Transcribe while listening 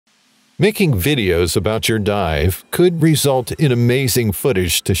Making videos about your dive could result in amazing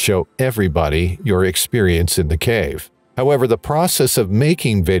footage to show everybody your experience in the cave. However, the process of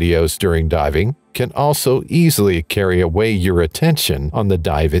making videos during diving can also easily carry away your attention on the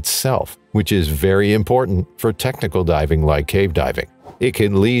dive itself, which is very important for technical diving like cave diving. It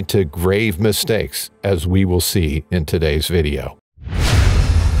can lead to grave mistakes, as we will see in today's video.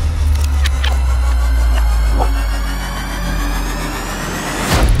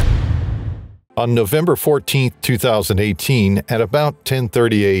 On November 14, 2018, at about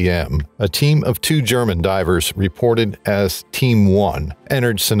 10:30 a.m., a team of 2 German divers reported as Team 1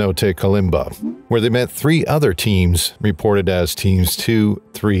 entered Cenote Calimba, where they met 3 other teams reported as Teams 2,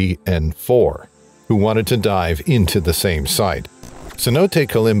 3, and 4, who wanted to dive into the same site. Cenote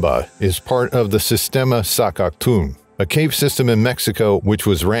Calimba is part of the Sistema Sac Actun, a cave system in Mexico which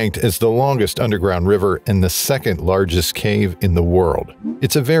was ranked as the longest underground river and the 2nd largest cave in the world.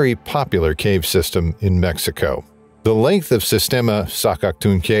 It's a very popular cave system in Mexico. The length of Sistema Sac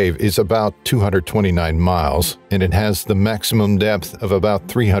Actun Cave is about 229 miles, and it has the maximum depth of about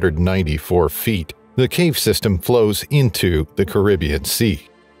 394 feet. The cave system flows into the Caribbean Sea.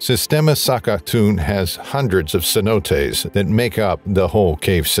 Sistema Sac Actun has hundreds of cenotes that make up the whole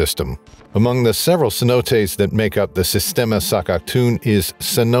cave system. Among the several cenotes that make up the Sistema Sac Actun is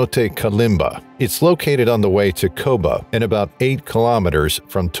Cenote Calimba. It's located on the way to Coba and about 8 kilometers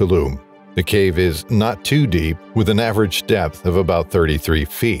from Tulum. The cave is not too deep, with an average depth of about 33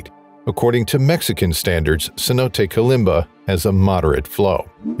 feet. According to Mexican standards, Cenote Calimba has a moderate flow.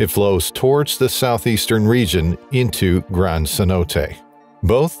 It flows towards the southeastern region into Gran Cenote.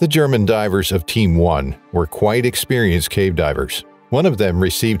 Both the German divers of Team 1 were quite experienced cave divers. One of them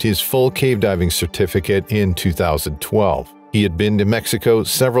received his full cave diving certificate in 2012. He had been to Mexico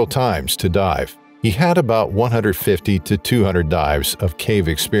several times to dive. He had about 150 to 200 dives of cave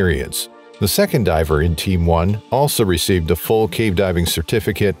experience. The second diver in Team 1 also received a full cave diving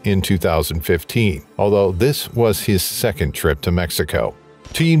certificate in 2015, although this was his second trip to Mexico.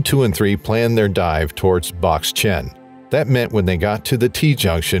 Team 2 and 3 planned their dive towards Box Chen. That meant when they got to the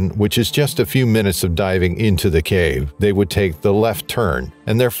T-junction, which is just a few minutes of diving into the cave, they would take the left turn,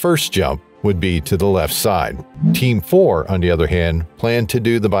 and their first jump would be to the left side. Team 4, on the other hand, planned to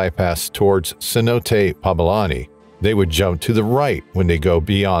do the bypass towards Cenote Poblani. They would jump to the right when they go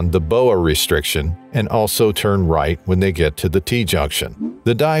beyond the BOA restriction, and also turn right when they get to the T-junction.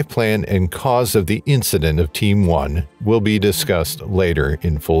 The dive plan and cause of the incident of Team 1 will be discussed later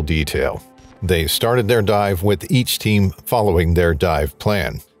in full detail. They started their dive with each team following their dive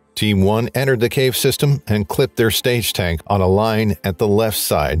plan. Team 1 entered the cave system and clipped their stage tank on a line at the left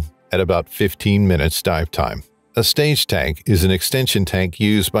side at about 15 minutes dive time. A stage tank is an extension tank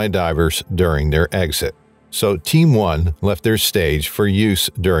used by divers during their exit. So Team 1 left their stage for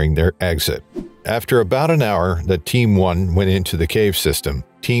use during their exit. After about an hour that Team 1 went into the cave system,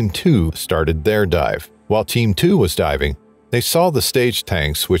 Team 2 started their dive. While Team 2 was diving, they saw the stage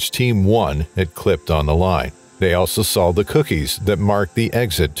tanks which Team 1 had clipped on the line. They also saw the cookies that marked the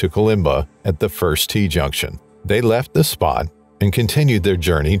exit to Calimba at the first T-junction. They left the spot and continued their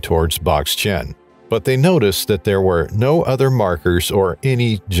journey towards Box Chen, but they noticed that there were no other markers or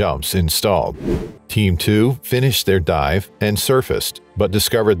any jumps installed. Team 2 finished their dive and surfaced, but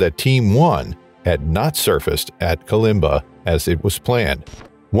discovered that Team 1 had not surfaced at Calimba as it was planned.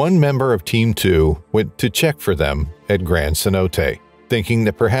 One member of Team 2 went to check for them at Gran Cenote, thinking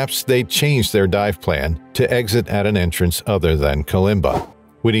that perhaps they'd changed their dive plan to exit at an entrance other than Calimba.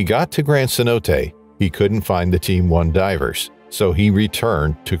 When he got to Gran Cenote, he couldn't find the Team 1 divers, so he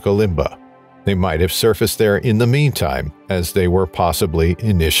returned to Calimba. They might have surfaced there in the meantime, as they were possibly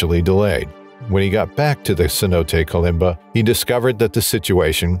initially delayed. When he got back to the Cenote Calimba, he discovered that the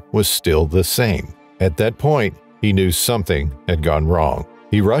situation was still the same. At that point, he knew something had gone wrong.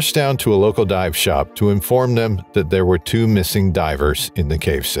 He rushed down to a local dive shop to inform them that there were 2 missing divers in the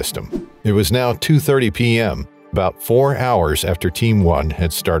cave system. It was now 2:30 p.m., about 4 hours after Team 1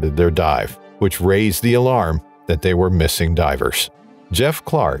 had started their dive, which raised the alarm that they were missing divers. Jeff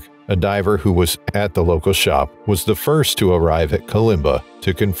Clark, a diver who was at the local shop, was the first to arrive at Calimba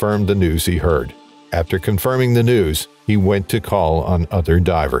to confirm the news he heard. After confirming the news, he went to call on other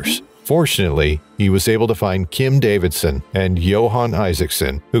divers. Fortunately, he was able to find Kim Davidson and Johan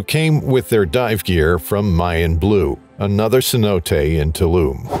Isaacson, who came with their dive gear from Mayan Blue, another cenote in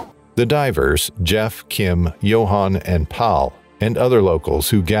Tulum. The divers, Jeff, Kim, Johan, and Paul, and other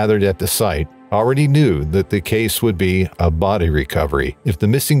locals who gathered at the site, already knew that the case would be a body recovery if the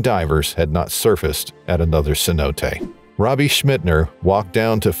missing divers had not surfaced at another cenote. Robbie Schmittner walked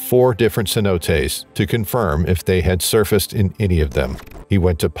down to 4 different cenotes to confirm if they had surfaced in any of them. He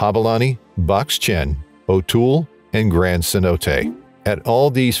went to Pabalani, Box Chen, O'Toole, and Gran Cenote. At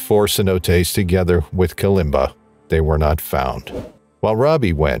all these 4 cenotes together with Calimba, they were not found. While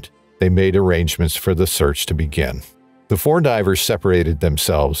Robbie went, they made arrangements for the search to begin. The 4 divers separated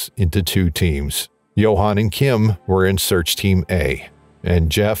themselves into 2 teams. Johan and Kim were in Search Team A, and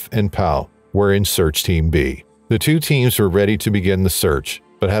Jeff and Pal were in Search Team B. The 2 teams were ready to begin the search,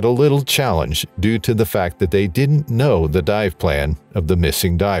 but had a little challenge due to the fact that they didn't know the dive plan of the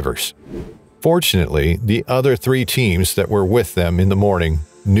missing divers. Fortunately, the other 3 teams that were with them in the morning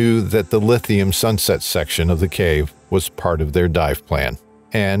knew that the lithium sunset section of the cave was part of their dive plan.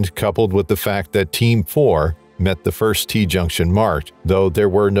 And coupled with the fact that Team 4 met the first T-junction marked, though there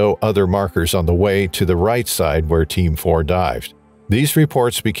were no other markers on the way to the right side where Team 4 dived. These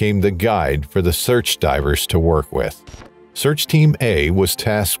reports became the guide for the search divers to work with. Search Team A was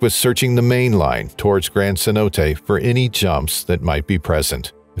tasked with searching the main line towards Gran Cenote for any jumps that might be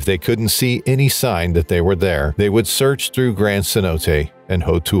present. If they couldn't see any sign that they were there, they would search through Gran Cenote and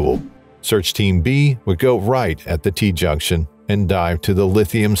O'Toole. Search Team B would go right at the T-junction and dive to the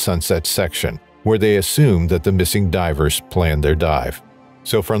lithium sunset section, where they assumed that the missing divers planned their dive.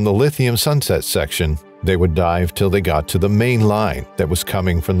 So from the lithium sunset section, they would dive till they got to the main line that was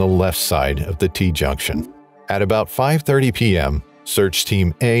coming from the left side of the T-junction. At about 5:30 p.m., Search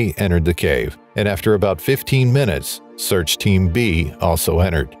Team A entered the cave, and after about 15 minutes, Search Team B also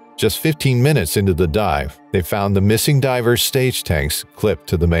entered. Just 15 minutes into the dive, they found the missing divers' stage tanks clipped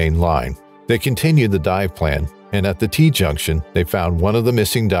to the main line. They continued the dive plan, and at the T-junction, they found one of the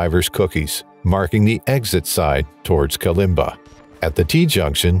missing divers' cookies, marking the exit side towards Calimba. At the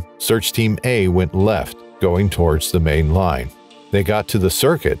T-junction, Search Team A went left, going towards the main line. They got to the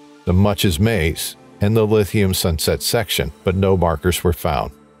circuit, the Much's Maze, and the lithium sunset section, but no markers were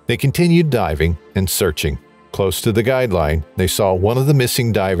found. They continued diving and searching. Close to the guideline, they saw one of the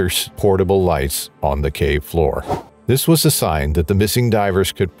missing divers' portable lights on the cave floor. This was a sign that the missing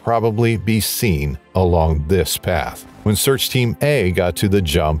divers could probably be seen along this path. When Search Team A got to the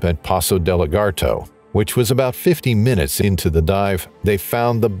jump at Paso del Lagarto, which was about 50 minutes into the dive, they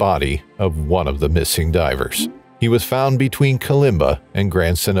found the body of one of the missing divers. He was found between Calimba and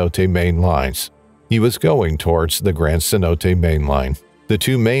Gran Cenote main lines. He was going towards the Gran Cenote main line. The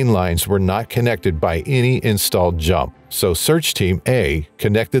 2 main lines were not connected by any installed jump, so Search Team A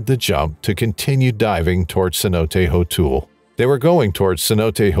connected the jump to continue diving towards Cenote O'Toole. They were going towards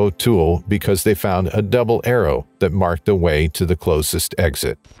Cenote O'Toole because they found a double arrow that marked the way to the closest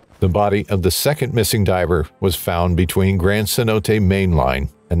exit. The body of the second missing diver was found between Gran Cenote main line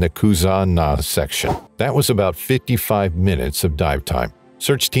and the Kuzan Na section. That was about 55 minutes of dive time.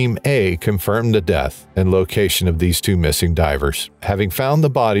 Search Team A confirmed the death and location of these 2 missing divers. Having found the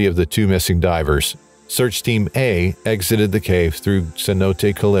body of the 2 missing divers, Search Team A exited the cave through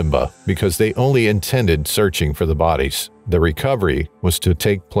Cenote Calimba because they only intended searching for the bodies. The recovery was to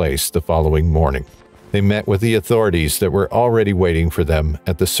take place the following morning. They met with the authorities that were already waiting for them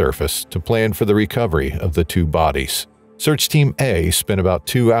at the surface to plan for the recovery of the 2 bodies. Search Team A spent about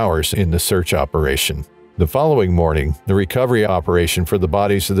 2 hours in the search operation. The following morning, the recovery operation for the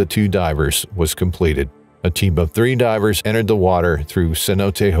bodies of the 2 divers was completed. A team of 3 divers entered the water through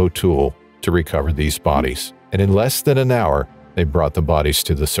Cenote O'Toole to recover these bodies, and in less than an hour, they brought the bodies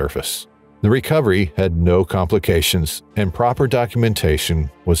to the surface. The recovery had no complications, and proper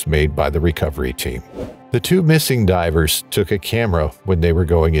documentation was made by the recovery team. The 2 missing divers took a camera when they were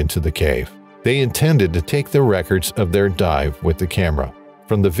going into the cave. They intended to take the records of their dive with the camera.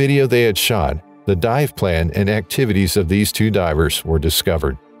 From the video they had shot, the dive plan and activities of these 2 divers were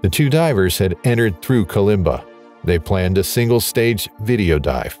discovered. The 2 divers had entered through Calimba. They planned a single-stage video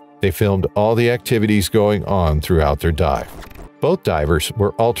dive. They filmed all the activities going on throughout their dive. Both divers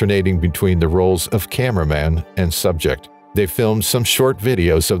were alternating between the roles of cameraman and subject. They filmed some short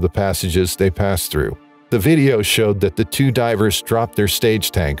videos of the passages they passed through. The video showed that the 2 divers dropped their stage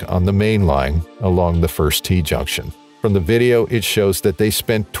tank on the main line along the first T-junction. From the video, it shows that they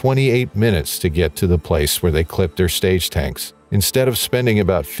spent 28 minutes to get to the place where they clipped their stage tanks, instead of spending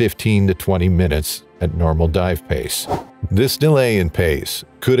about 15 to 20 minutes at normal dive pace. This delay in pace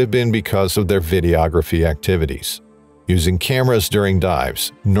could have been because of their videography activities. Using cameras during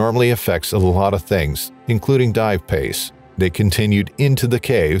dives normally affects a lot of things, including dive pace. They continued into the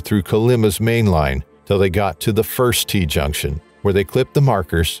cave through Calimba's main line till they got to the first T-junction, where they clipped the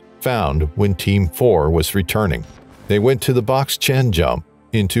markers found when Team 4 was returning. They went to the Box Chen jump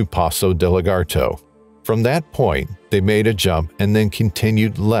into Paso del Lagarto. From that point, they made a jump and then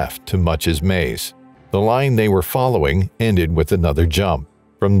continued left to Much's Maze. The line they were following ended with another jump.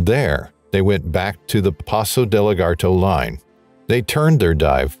 From there, they went back to the Paso de Lagarto line. They turned their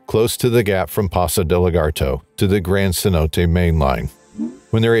dive close to the gap from Paso de Lagarto to the Gran Cenote main line.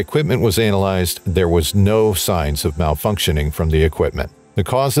 When their equipment was analyzed, there was no signs of malfunctioning from the equipment. The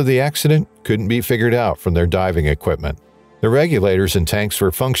cause of the accident couldn't be figured out from their diving equipment. The regulators and tanks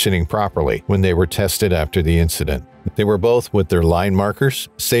were functioning properly when they were tested after the incident. They were both with their line markers,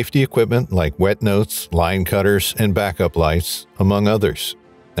 safety equipment like wet notes, line cutters, and backup lights, among others.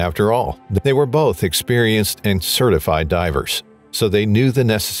 After all, they were both experienced and certified divers, so they knew the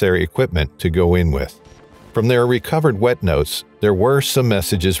necessary equipment to go in with. From their recovered wet notes, there were some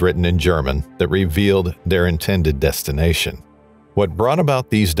messages written in German that revealed their intended destination. What brought about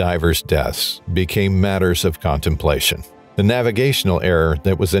these divers' deaths became matters of contemplation. The navigational error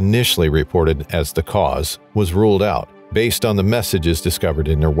that was initially reported as the cause was ruled out based on the messages discovered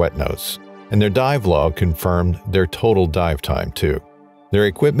in their wet notes, and their dive log confirmed their total dive time too. Their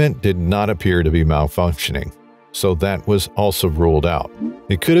equipment did not appear to be malfunctioning, so that was also ruled out.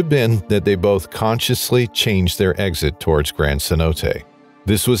 It could have been that they both consciously changed their exit towards Gran Cenote.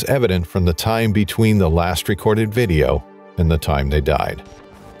 This was evident from the time between the last recorded video and the time they died.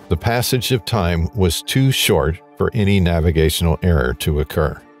 The passage of time was too short for any navigational error to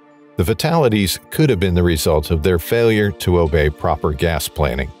occur. The fatalities could have been the result of their failure to obey proper gas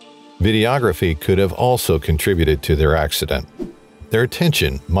planning. Videography could have also contributed to their accident. Their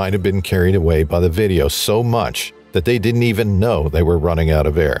attention might have been carried away by the video so much that they didn't even know they were running out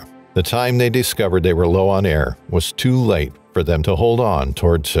of air. The time they discovered they were low on air was too late for them to hold on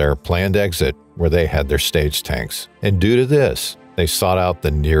towards their planned exit where they had their stage tanks, and due to this, they sought out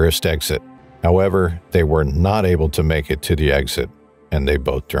the nearest exit. However, they were not able to make it to the exit, and they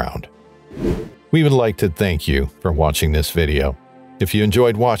both drowned. We would like to thank you for watching this video. If you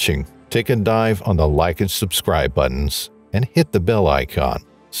enjoyed watching, take a dive on the like and subscribe buttons and hit the bell icon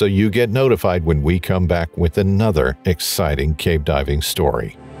so you get notified when we come back with another exciting cave diving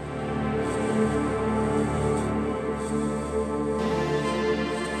story.